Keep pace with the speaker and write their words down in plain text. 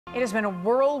It has been a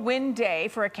whirlwind day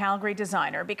for a Calgary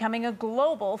designer, becoming a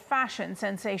global fashion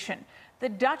sensation. The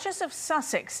Duchess of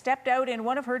Sussex stepped out in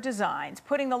one of her designs,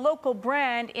 putting the local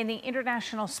brand in the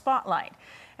international spotlight.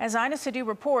 As Sidhu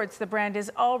reports, the brand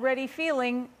is already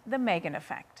feeling the Meghan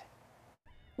effect.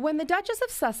 When the Duchess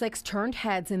of Sussex turned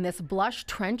heads in this blush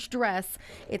trench dress,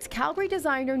 its Calgary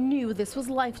designer knew this was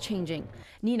life-changing.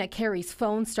 Nina Carey's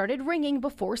phone started ringing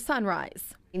before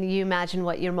sunrise. You imagine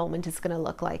what your moment is going to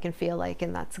look like and feel like,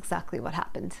 and that's exactly what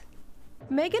happened.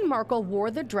 Meghan Markle wore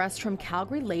the dress from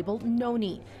Calgary labeled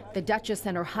Noni. The Duchess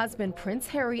and her husband, Prince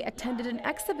Harry, attended an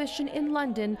exhibition in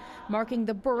London marking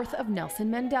the birth of Nelson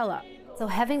Mandela. So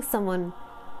having someone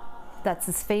that's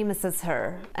as famous as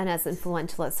her and as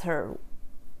influential as her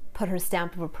put her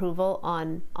stamp of approval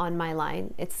on my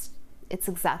line, it's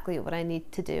exactly what I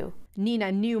need to do.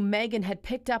 Nina knew Meghan had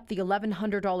picked up the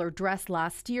 $1,100 dress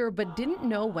last year, but didn't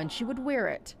know when she would wear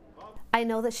it. I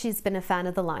know that she's been a fan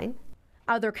of the line.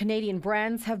 Other Canadian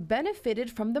brands have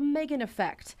benefited from the Meghan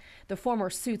effect. The former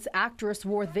Suits actress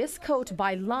wore this coat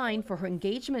by Line for her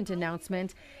engagement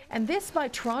announcement, and this by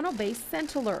Toronto-based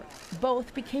Centeler.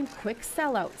 Both became quick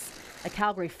sellouts. A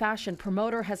Calgary fashion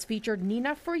promoter has featured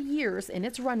Nina for years in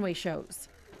its runway shows.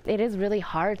 It is really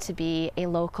hard to be a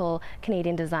local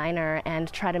Canadian designer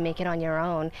and try to make it on your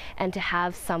own, and to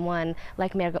have someone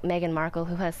like Meghan Markle,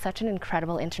 who has such an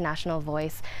incredible international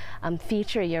voice,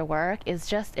 feature your work is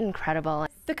just incredible.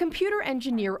 The computer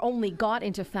engineer only got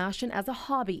into fashion as a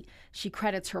hobby. She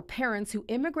credits her parents, who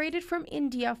immigrated from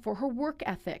India, for her work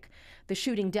ethic. The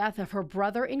shooting death of her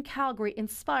brother in Calgary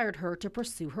inspired her to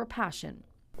pursue her passion.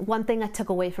 One thing I took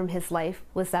away from his life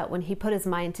was that when he put his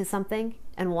mind to something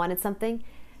and wanted something,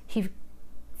 he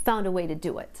found a way to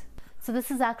do it. So this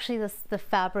is actually the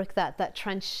fabric that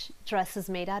trench dress is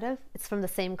made out of. It's from the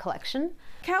same collection.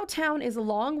 Cowtown is a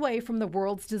long way from the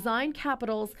world's design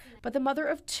capitals, but the mother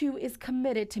of two is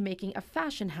committed to making a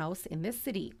fashion house in this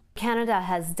city. Canada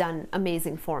has done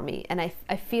amazing for me, and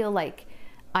I feel like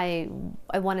I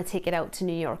want to take it out to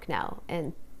New York now,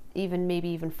 and maybe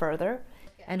even further.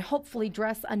 And hopefully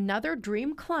dress another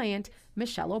dream client,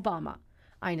 Michelle Obama.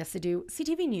 Sidhu,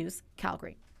 CTV News,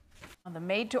 Calgary. The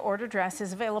made-to-order dress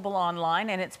is available online,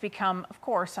 and it's become, of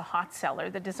course, a hot seller.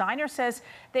 The designer says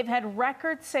they've had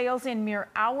record sales in mere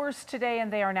hours today,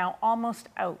 and they are now almost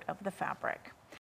out of the fabric.